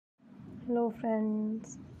Hello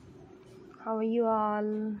friends, how are you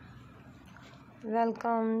all?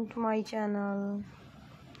 Welcome to my channel.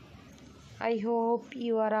 I hope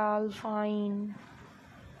you are all fine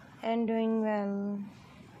and doing well.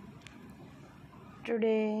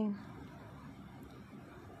 Today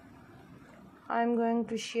I'm going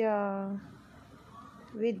to share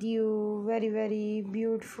with you very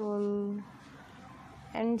beautiful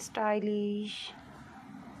and stylish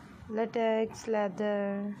latex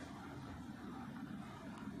leather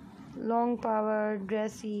long powered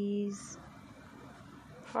dresses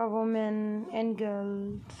for women and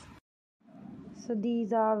girls. So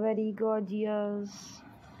these are very gorgeous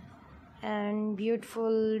and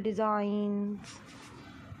beautiful designs.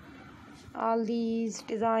 All these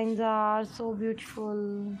designs are so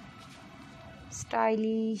beautiful,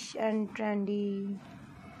 stylish and trendy.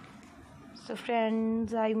 So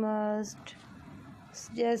friends, I must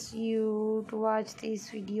suggest you to watch this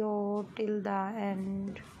video till the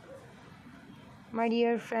end. My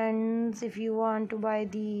dear friends, if you want to buy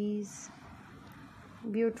these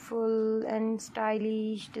beautiful and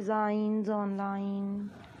stylish designs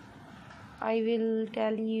online, I will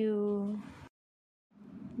tell you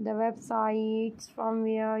the websites from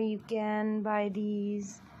where you can buy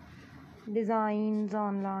these designs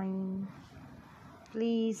online.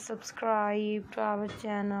 Please subscribe to our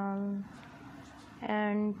channel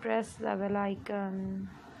and press the bell icon.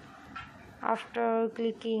 After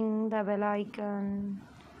clicking the bell icon,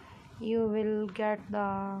 you will get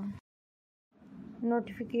the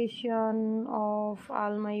notification of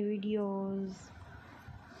all my videos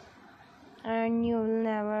and you will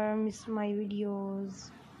never miss my videos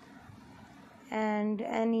and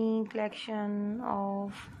any collection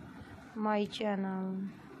of my channel.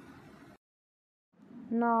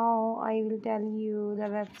 Now I will tell you the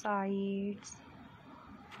websites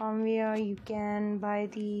from where you can buy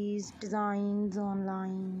these designs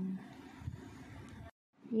online.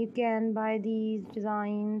 You can buy these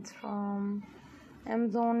designs from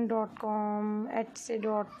Amazon.com,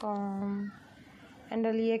 Etsy.com and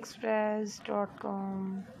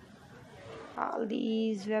AliExpress.com. All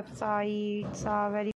these websites are very